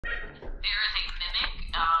There is a mimic.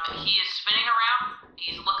 He is spinning around.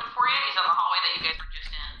 He's looking for you. He's in the hallway that you guys were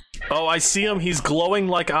just in. Oh, I see him. He's glowing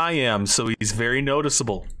like I am, so he's very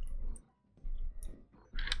noticeable.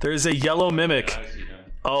 There's a yellow mimic. Yeah, I see him.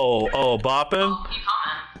 Oh, Boppin? Oh, he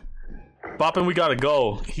coming. Boppin, we gotta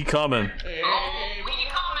go. He coming. Hey, Oh, he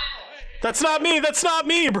coming. That's not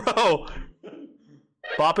me, bro!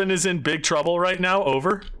 Boppin is in big trouble right now.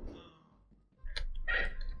 Over.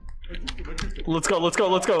 Let's go. Are you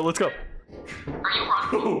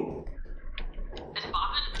running? Is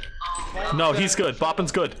Bobbin? Oh. No, he's good.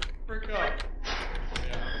 Boppin's good. Freak up.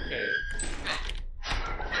 Yeah,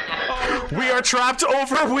 okay. We are trapped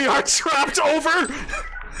over! We are trapped over!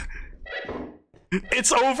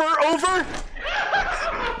 It's over!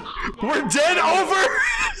 We're dead over!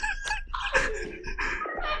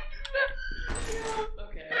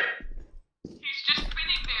 Okay. He's just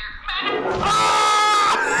spinning there. Medic!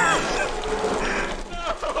 Ah!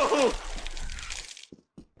 No!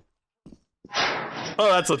 Oh,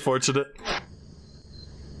 that's unfortunate.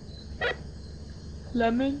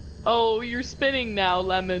 Lemon? Oh, you're spinning now,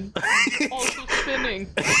 Lemon. Also spinning.